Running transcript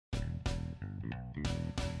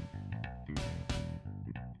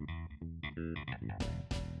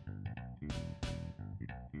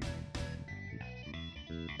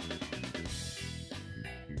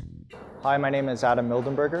Hi, my name is Adam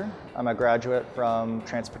Mildenberger. I'm a graduate from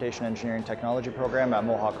Transportation Engineering Technology program at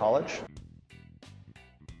Mohawk College.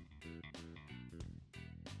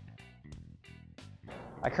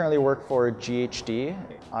 I currently work for GHD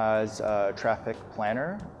as a traffic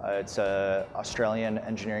planner. It's an Australian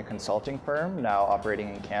engineering consulting firm now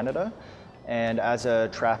operating in Canada. And as a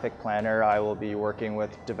traffic planner, I will be working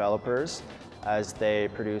with developers as they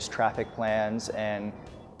produce traffic plans and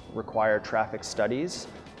require traffic studies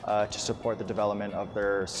to support the development of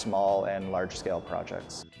their small and large-scale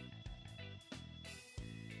projects.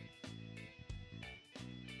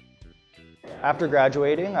 After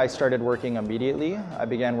graduating, I started working immediately. I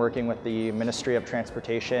began working with the Ministry of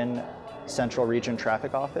Transportation Central Region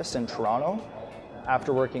Traffic Office in Toronto.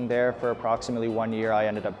 After working there for approximately 1 year, I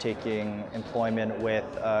ended up taking employment with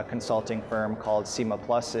a consulting firm called SEMA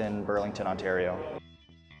Plus in Burlington, Ontario.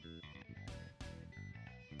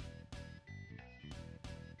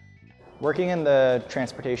 Working in the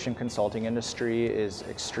transportation consulting industry is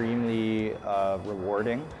extremely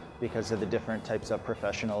rewarding because of the different types of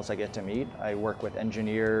professionals I get to meet. I work with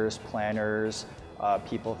engineers, planners,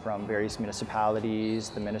 people from various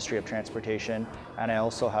municipalities, the Ministry of Transportation, and I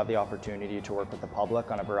also have the opportunity to work with the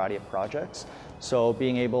public on a variety of projects. So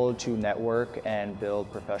being able to network and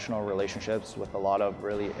build professional relationships with a lot of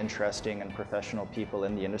really interesting and professional people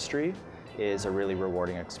in the industry is a really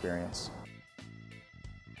rewarding experience.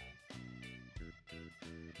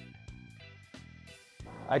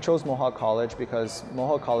 I chose Mohawk College because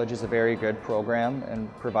Mohawk College is a very good program in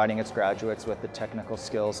providing its graduates with the technical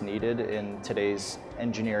skills needed in today's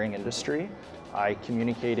engineering industry. I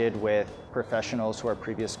communicated with professionals who are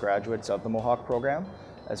previous graduates of the Mohawk program,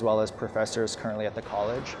 as well as professors currently at the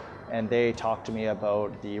college, and they talked to me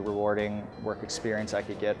about the rewarding work experience I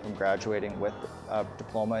could get from graduating with a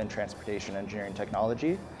diploma in transportation engineering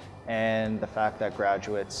technology, and the fact that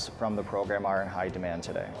graduates from the program are in high demand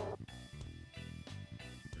today.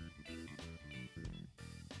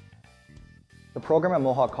 The program at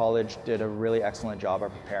Mohawk College did a really excellent job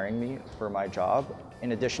of preparing me for my job.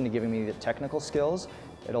 In addition to giving me the technical skills,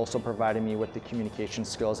 it also provided me with the communication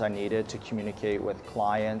skills I needed to communicate with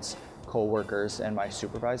clients, co-workers, and my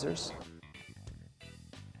supervisors.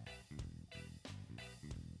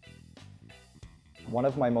 One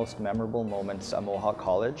of my most memorable moments at Mohawk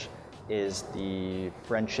College is the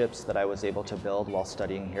friendships that I was able to build while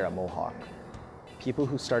studying here at Mohawk. People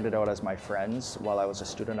who started out as my friends while I was a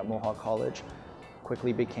student at Mohawk College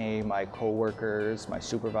quickly became my co-workers, my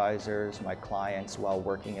supervisors, my clients while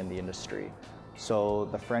working in the industry. So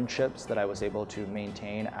the friendships that I was able to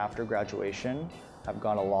maintain after graduation have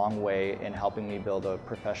gone a long way in helping me build a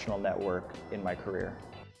professional network in my career.